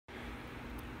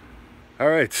All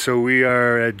right, so we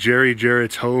are at Jerry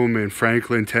Jarrett's home in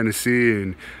Franklin, Tennessee,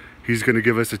 and he's going to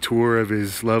give us a tour of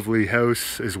his lovely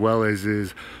house as well as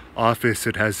his office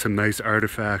that has some nice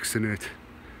artifacts in it.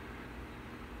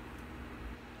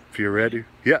 If you're ready.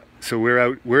 Yeah, so we're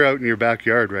out in your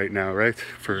backyard right now, right?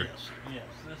 Yes,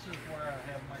 this is where I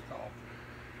have my coffee.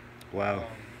 Wow.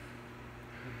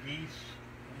 The geese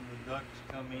and the ducks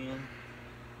come in.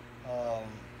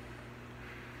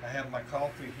 I have my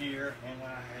coffee here, and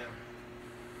I have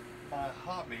my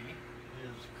hobby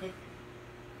is cooking.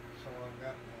 So I've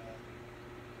got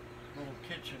my little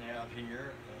kitchen out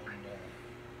here, and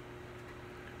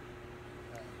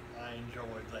I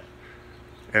enjoy that.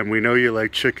 And we know you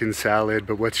like chicken salad,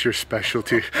 but what's your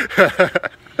specialty?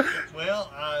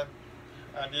 Well, I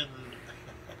didn't.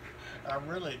 I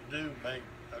really do make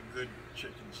a good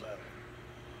chicken salad,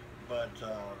 but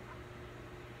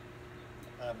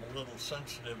I'm a little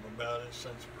sensitive about it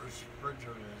since Bruce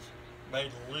Bridger has made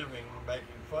a living making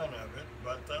fun of it,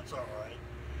 but that's all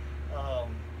right.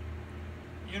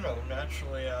 You know,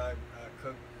 naturally I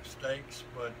cook steaks,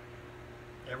 but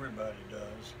everybody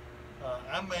does.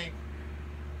 I make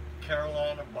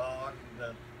Carolina bog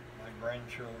that my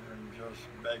grandchildren just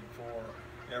beg for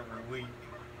every week.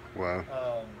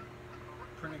 Wow.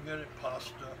 Pretty good at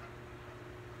pasta.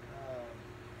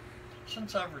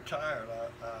 Since I've retired,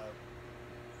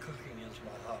 cooking is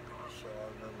my hobby, so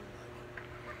I really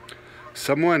like it.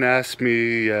 Someone asked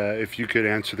me if you could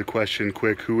answer the question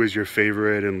quick, who is your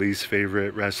favorite and least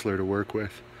favorite wrestler to work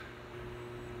with?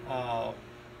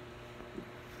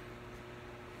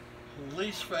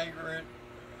 Least favorite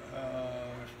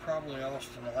is probably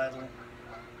Austin Idol.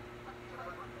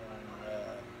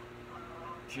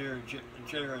 And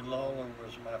Jerry Lawler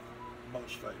was my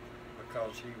most favorite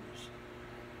because he was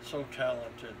so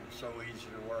talented and so easy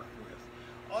to work with.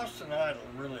 Austin Idol,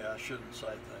 really, I shouldn't say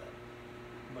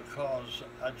that, because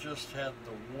I just had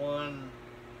the one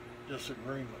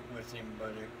disagreement with him,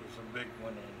 but it was a big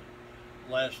one and it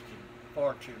lasted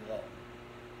far too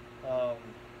long.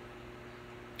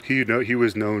 He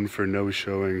was known for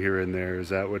no-showing here and there. Is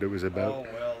that what it was about? Oh,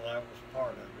 well, that was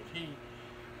part of it.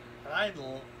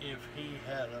 Idol, if he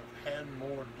had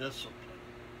more discipline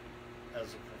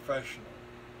as a professional,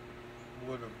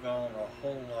 would have gone a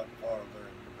whole lot farther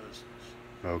in the business.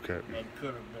 Okay. And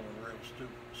could have been a real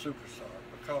superstar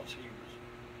because he was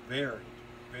very,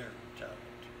 very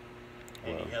talented.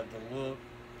 And Wow. he had the look,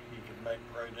 he could make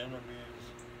great interviews.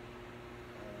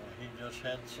 He just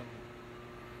had some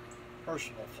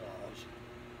personal flaws,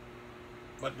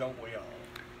 but don't we all?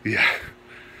 Yeah,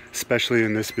 especially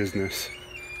in this business.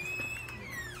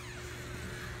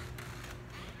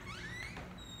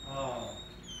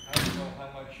 I don't know how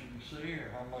much you can see or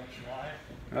how much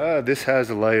light. This has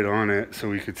a light on it, so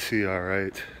we could see all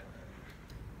right.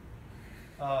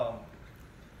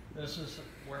 This is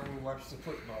where we watch the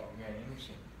football games.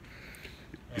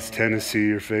 Is Tennessee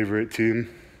your favorite team?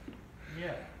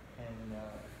 Yeah, and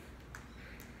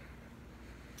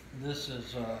this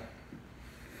is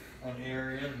an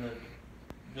area that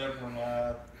Deborah and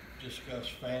I discuss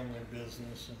family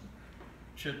business and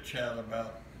chit-chat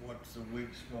about what the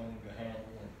week's going to handle.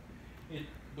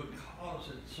 Because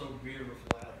it's so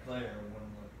beautiful out there when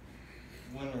the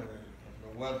winter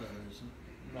and the weather is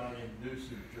not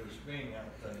conducive to us being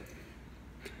out there,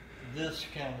 this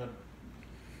kind of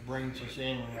brings us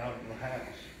in and out of the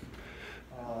house.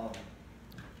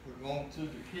 We're going through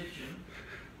the kitchen.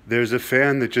 There's a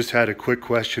fan that just had a quick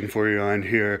question for you on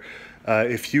here.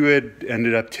 If you had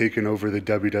ended up taking over the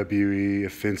WWE,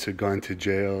 if Vince had gone to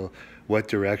jail, what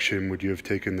direction would you have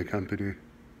taken the company?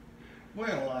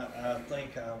 Well, I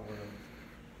think I would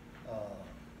have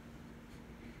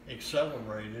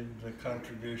accelerated the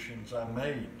contributions I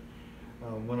made.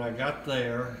 When I got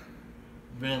there,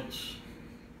 Vince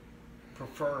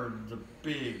preferred the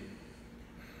big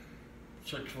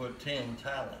 6'10"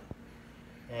 talent,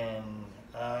 and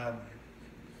I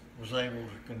was able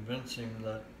to convince him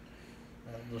that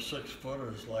the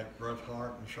 6-footers like Bret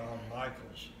Hart and Shawn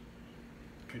Michaels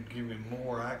could give him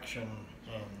more action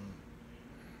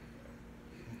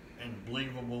and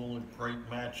believable and great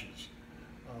matches.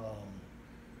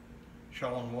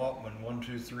 Sean Waltman, 1,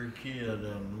 2, 3 Kid,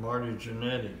 and Marty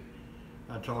Jannetty,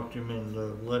 I talked him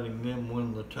into letting them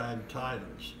win the tag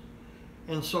titles.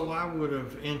 And so I would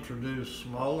have introduced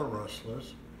smaller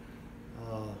wrestlers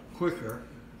quicker.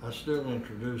 I still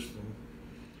introduced them,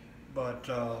 but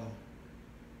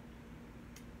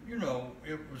you know,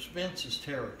 it was Vince's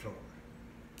territory.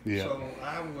 Yeah. So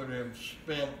I would have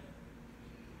spent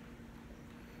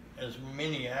as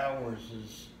many hours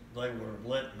as they would have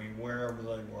let me wherever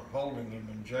they were holding him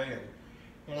in jail,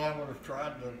 and I would have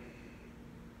tried to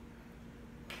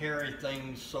carry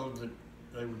things so that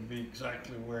they would be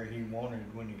exactly where he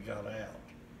wanted when he got out.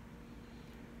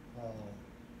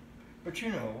 But you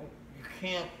know, you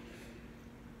can't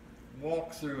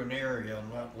walk through an area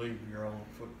and not leave your own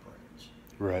footprints.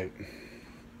 Right.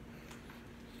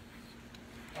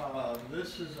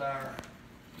 This is our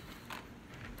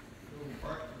little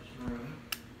breakfast room,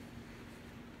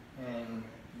 and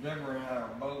Deborah and I are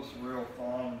both real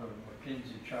fond of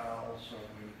Mackenzie Childs, so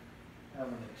we have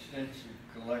an extensive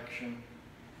collection.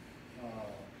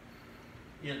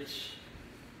 It's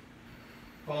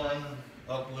fun,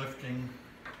 uplifting,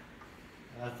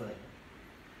 I think.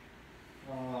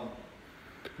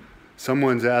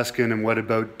 Someone's asking, and what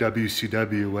about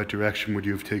WCW? What direction would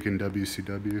you have taken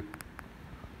WCW?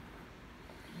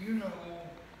 You know,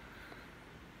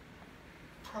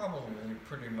 probably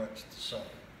pretty much the same.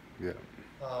 Yeah.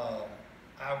 I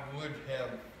wouldn't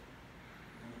have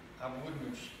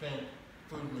spent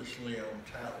foolishly on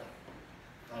talent.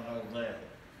 I know that,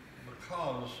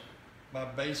 because my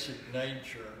basic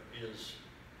nature is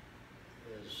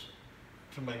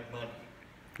to make money.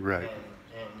 Right.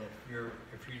 And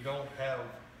if you don't have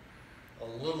a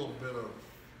little bit of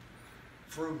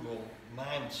frugal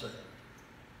mindset,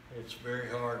 it's very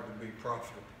hard to be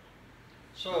profitable.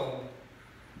 So.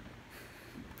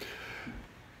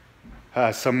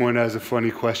 Someone has a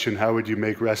funny question. How would you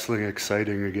make wrestling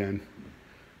exciting again?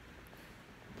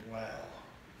 Wow.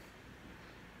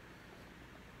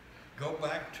 Go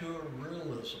back to a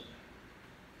realism.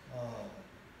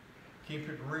 Keep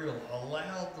it real.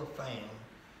 Allow the fan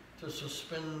to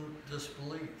suspend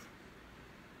disbelief.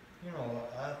 You know,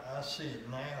 I see it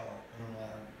now, and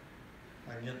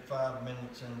I get 5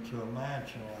 minutes into a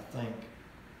match, and I think,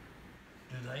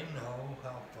 do they know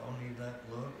how phony that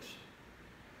looks?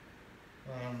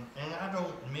 And I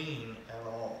don't mean at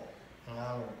all, and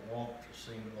I don't want to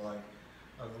seem like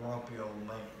a grumpy old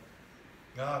man.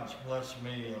 God's blessed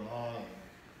me, and I am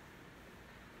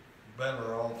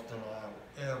better off than I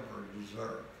will ever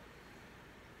deserve.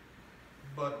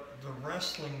 But the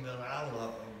wrestling that I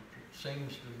love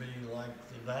seems to be like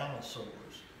the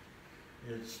dinosaurs.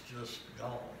 It's just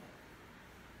gone.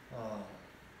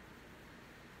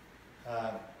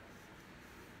 I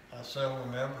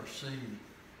seldom ever see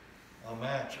a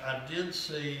match. I did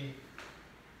see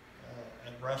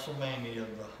at WrestleMania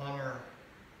the Hunter,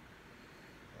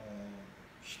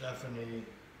 Stephanie,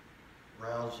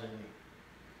 Rousey,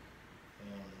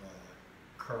 and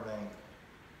Kurt Angle.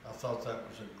 I thought that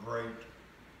was a great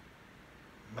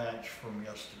match from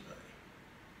yesterday.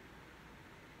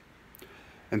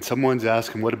 And someone's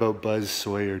asking, what about Buzz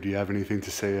Sawyer? Do you have anything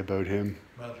to say about him?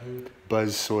 About who?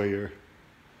 Buzz Sawyer.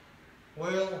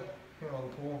 Well, you know,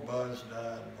 poor Buzz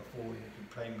died before he could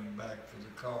pay me back for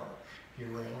the car he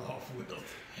ran off with.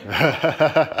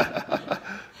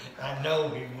 I know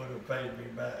he would have paid me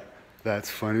back. That's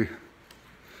funny.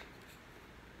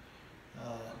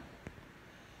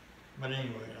 But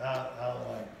anyway, I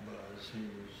like Buzz.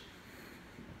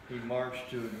 He marched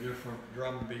to a different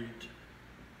drum beat.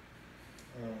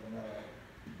 And,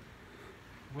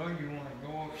 well, you want to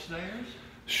go upstairs?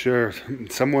 Sure.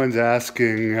 Someone's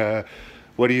asking,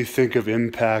 what do you think of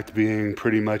Impact being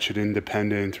pretty much an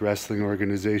independent wrestling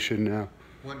organization now?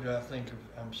 What do I think of,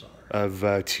 I'm sorry? Of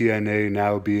TNA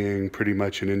now being pretty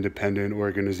much an independent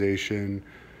organization,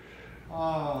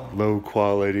 low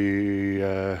quality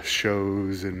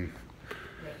shows and...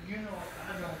 You know,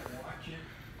 I don't watch it,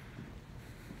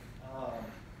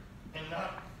 and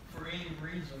not for any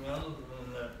reason other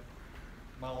than that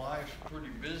my life's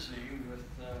pretty busy with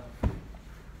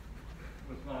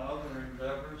my other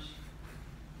endeavors.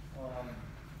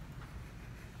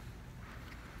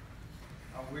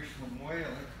 I wish them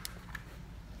well.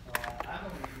 I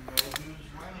don't even know who's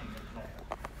running it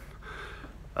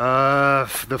now.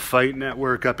 The Fight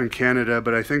Network up in Canada,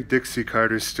 but I think Dixie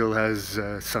Carter still has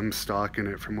some stock in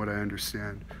it, from what I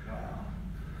understand. Wow.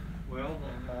 Well,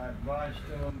 then my advice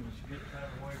to them is get that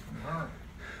away from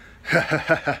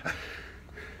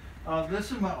her.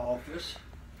 This is my office,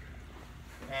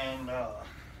 and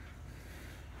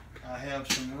I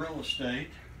have some real estate,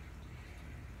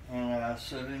 and I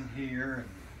sit in here and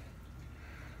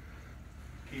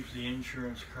keep the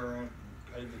insurance current,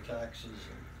 and pay the taxes,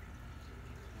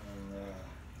 and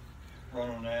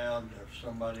running out if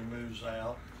somebody moves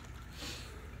out.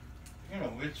 You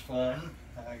know, it's fun.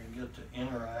 I get to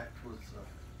interact with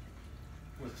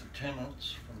the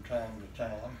tenants from time to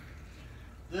time.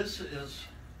 This is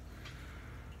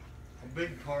a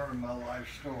big part of my life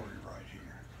story right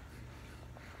here.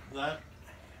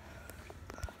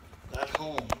 That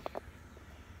home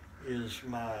is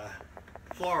my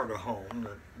Florida home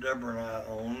that Deborah and I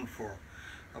owned for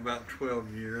about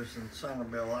 12 years in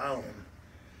Sanibel Island.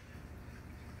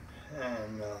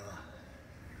 And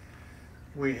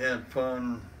we had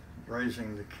fun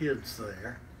raising the kids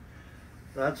there.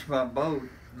 That's my boat,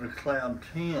 the Cloud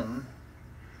 10.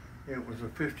 It was a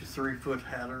 53-foot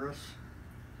Hatteras.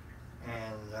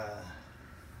 And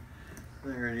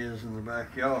there it is in the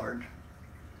backyard.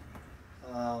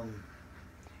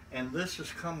 And this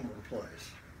is Cumberland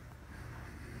Place.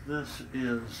 This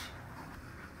is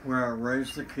where I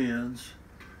raised the kids.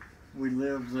 We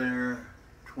lived there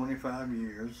 25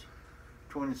 years,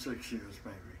 26 years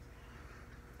maybe.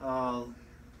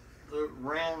 The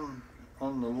ran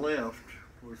on the left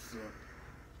was the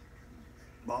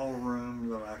ballroom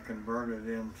that I converted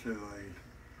into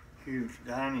a huge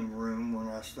dining room when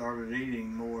I started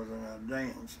eating more than I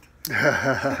danced.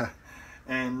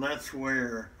 And that's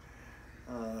where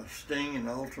Sting and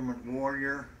Ultimate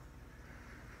Warrior,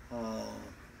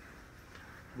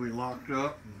 we locked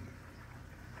up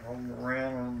and rolled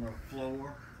around on the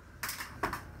floor.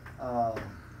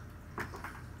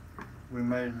 We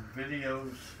made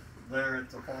videos there at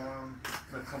the farm.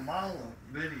 The Kamala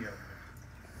video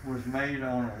was made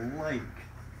on a lake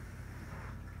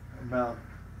about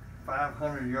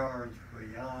 500 yards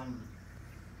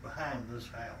behind this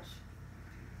house.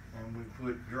 And we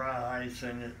put dry ice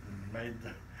in it and made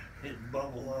it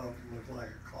bubble up, look like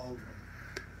a cauldron.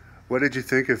 What did you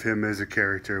think of him as a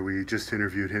character? We just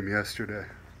interviewed him yesterday.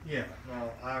 Yeah,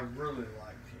 no, I really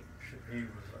liked him.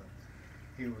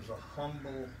 He was a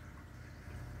humble,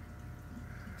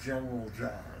 gentle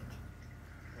giant.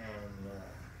 And,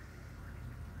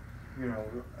 you know,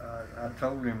 I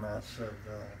told him, I said,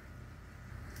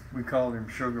 we called him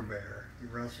Sugar Bear. He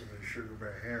wrestled as Sugar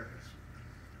Bear Harris.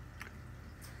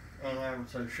 And I would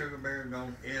say, Sugar Bear,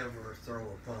 don't ever throw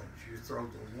a punch. You throw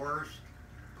the worst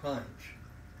punch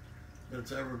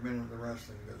that's ever been in the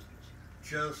wrestling business.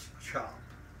 Just chop.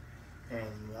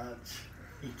 And that's,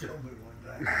 he told me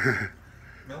one time,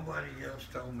 nobody else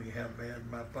told me how bad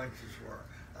my punches were.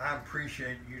 I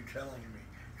appreciate you telling me,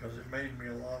 because it made me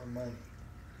a lot of money.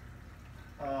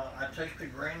 I take the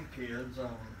grandkids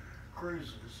on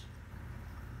cruises.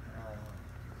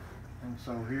 And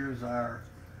so here's our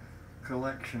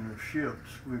collection of ships.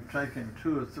 We've taken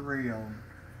 2 or 3 on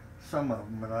some of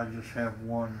them, but I just have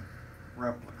one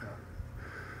replica.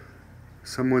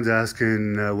 Someone's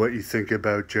asking what you think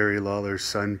about Jerry Lawler's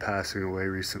son passing away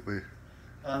recently.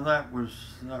 That was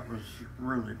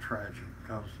really tragic,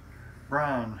 because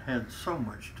Brian had so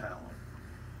much talent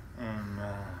and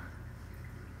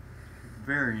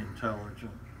very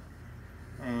intelligent,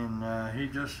 and he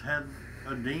just had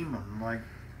a demon, like,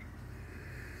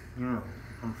 you know,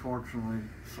 unfortunately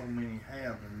so many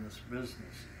have in this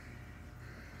business,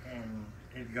 and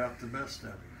it got the best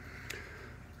of him.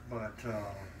 But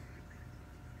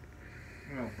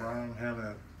you know, Brian had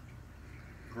a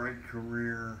great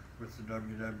career with the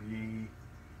WWE,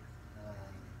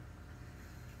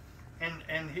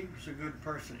 and he was a good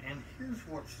person. And here's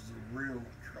what's the real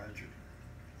tragedy.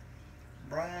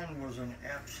 Brian was an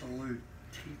absolute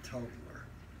teetotaler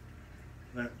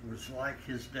that was like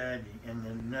his daddy and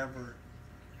then never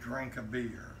drank a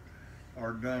beer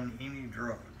or done any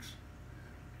drugs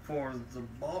for the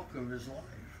bulk of his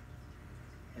life.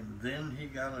 And then he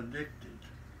got addicted.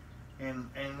 And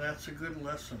that's a good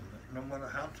lesson, that no matter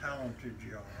how talented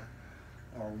you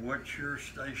are or what your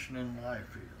station in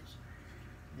life is,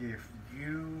 if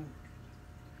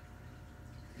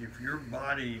your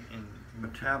body and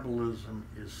metabolism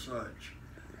is such,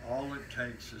 all it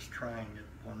takes is trying it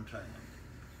one time,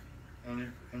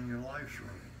 and your life's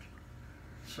ruined.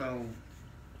 So,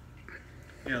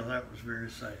 yeah, that was very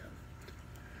sad.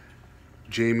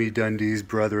 Jamie Dundee's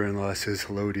brother-in-law says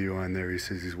hello to you on there. He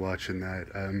says he's watching that.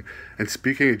 And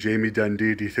speaking of Jamie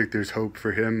Dundee, do you think there's hope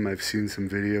for him? I've seen some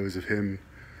videos of him.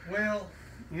 Well,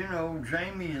 you know,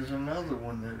 Jamie is another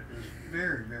one that is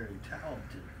very, very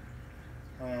talented.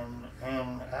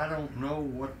 And I don't know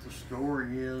what the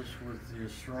story is with the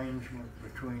estrangement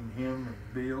between him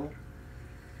and Bill,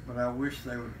 but I wish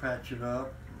they would patch it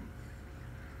up.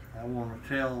 I want to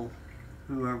tell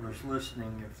whoever's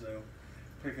listening, if they'll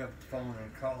pick up the phone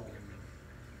and call him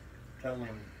and tell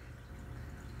him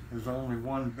there's only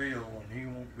one Bill and he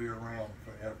won't be around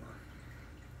forever.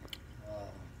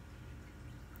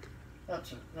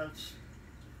 That's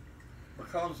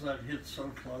because that hit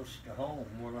so close to home,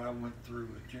 what I went through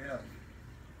with Jeff.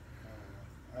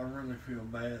 I really feel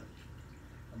bad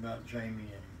about Jamie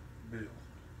and Bill.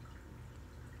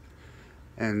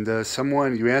 And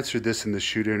someone, you answered this in the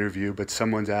shoot interview, but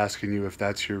someone's asking you if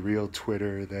that's your real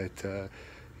Twitter that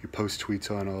you post tweets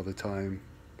on all the time.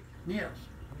 Yes.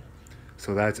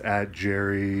 So that's at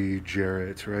Jerry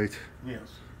Jarrett, right?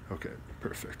 Yes. Okay,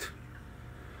 perfect.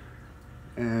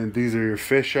 And these are your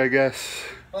fish, I guess?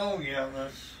 Oh yeah,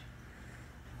 that's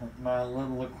my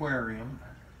little aquarium.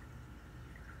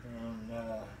 And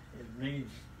it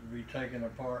needs to be taken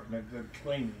apart and a good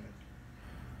cleaning.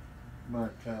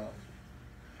 But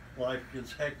life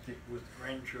gets hectic with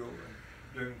grandchildren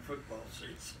during football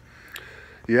season.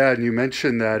 Yeah, and you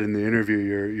mentioned that in the interview.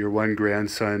 Your one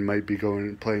grandson might be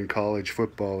playing college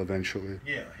football eventually.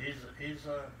 Yeah, he's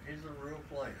a real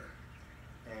player,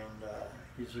 and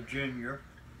he's a junior,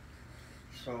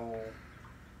 so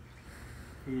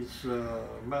he's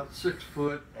about 6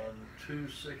 foot and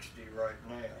 260 right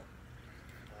now.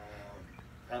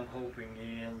 I'm hoping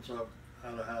he ends up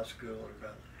out of high school at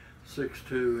about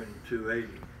 6'2" and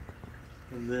 280,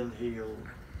 and then he'll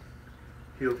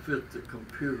fit the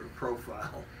computer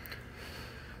profile.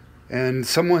 And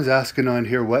someone's asking on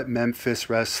here what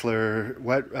wrestler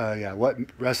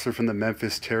from the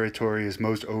Memphis territory is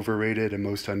most overrated and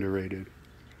most underrated?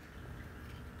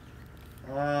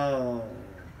 Oh.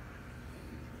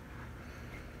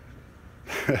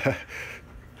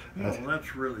 Well,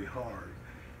 that's really hard.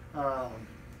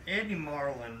 Eddie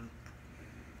Marlin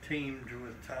teamed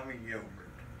with Tommy Gilbert,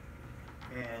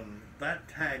 and that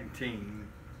tag team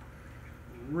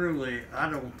really, I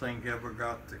don't think ever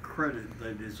got the credit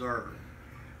they deserve.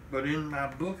 But in my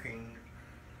booking,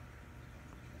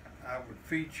 I would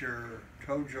feature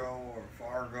Tojo or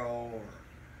Fargo or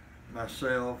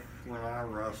myself when I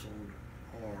wrestled,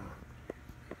 or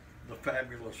the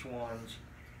Fabulous Ones.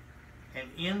 And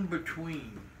in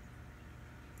between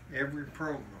every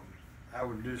program, I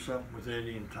would do something with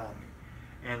Eddie and Tommy.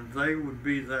 And they would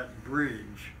be that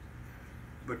bridge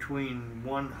between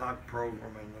one hot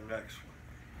program and the next one.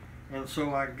 And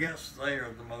so I guess they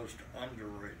are the most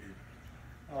underrated.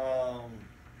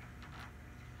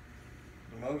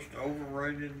 The most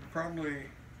overrated, probably,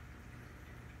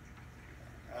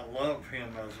 I love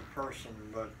him as a person,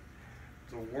 but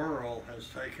the world has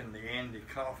taken the Andy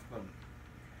Kaufman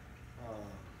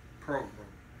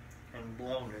program and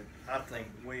blown it, I think,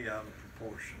 way out of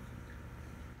proportion.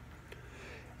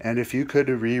 And if you could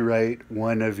rewrite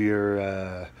one of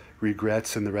your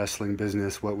regrets in the wrestling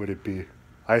business, what would it be?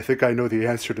 I think I know the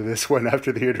answer to this one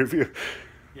after the interview.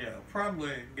 Yeah,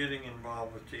 probably getting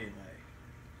involved with TNA.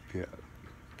 Yeah.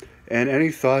 And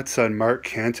any thoughts on Mark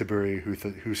Canterbury,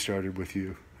 who started with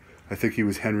you? I think he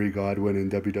was Henry Godwinn in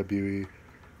WWE.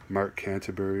 Mark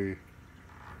Canterbury.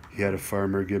 He had a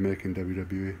farmer gimmick in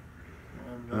WWE.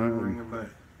 Ring a bell.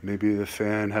 Maybe the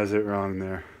fan has it wrong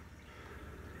there.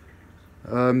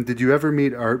 Did you ever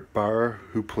meet Art Barr,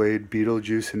 who played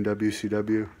Beetlejuice in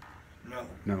WCW?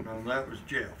 No, that was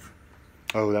Jeff.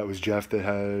 Oh, that was Jeff that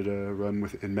had a run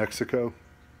in Mexico?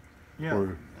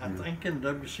 Yeah, I think in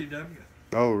WCW.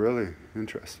 Oh, really?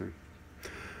 Interesting.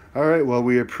 All right, well,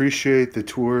 we appreciate the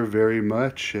tour very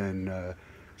much. And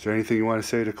is there anything you want to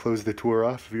say to close the tour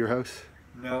off of your house?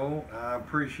 No, I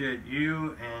appreciate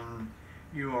you, and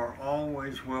you are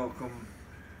always welcome.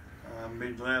 I'd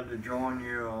be glad to join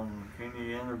you on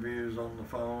any interviews on the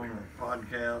phone or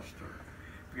podcast, or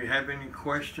if you have any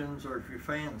questions, or if your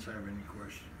fans have any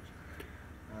questions.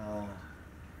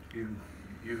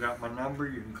 You got my number,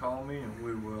 you can call me and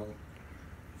we will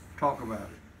talk about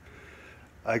it.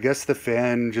 I guess the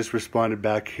fan just responded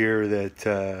back here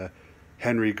that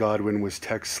Henry Godwinn was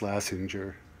Tex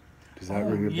Slazenger. Does that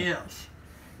ring a bell? Yes.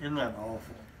 Isn't that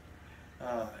awful?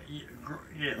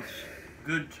 Yes,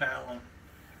 good talent.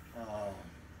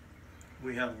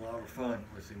 We had a lot of fun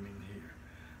with him in here.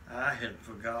 I had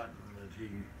forgotten that he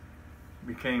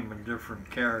became a different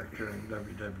character in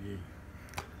WWE.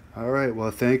 All right,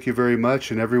 well, thank you very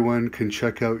much, and everyone can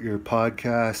check out your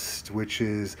podcast, which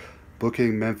is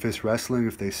Booking Memphis Wrestling,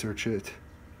 if they search it.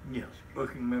 Yes,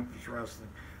 Booking Memphis Wrestling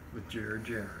with Jerry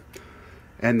Jarrett.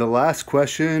 And the last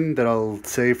question that I'll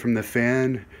say from the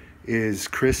fan is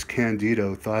Chris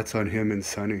Candido. Thoughts on him and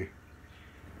Sonny?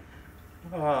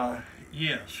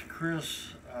 Yes,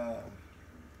 Chris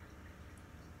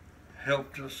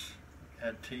helped us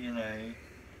at TNA.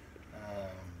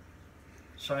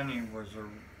 Sonny was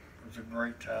a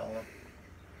great talent.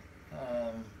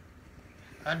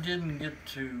 I didn't get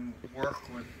to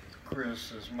work with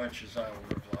Chris as much as I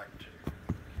would have liked to.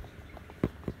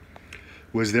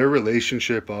 Was their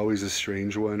relationship always a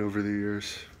strange one over the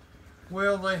years?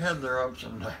 Well, they had their ups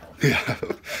and downs. Yeah.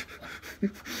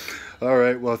 All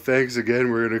right, well, thanks again.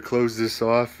 We're going to close this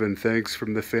off, and thanks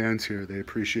from the fans here. They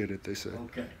appreciate it, they said.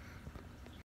 Okay.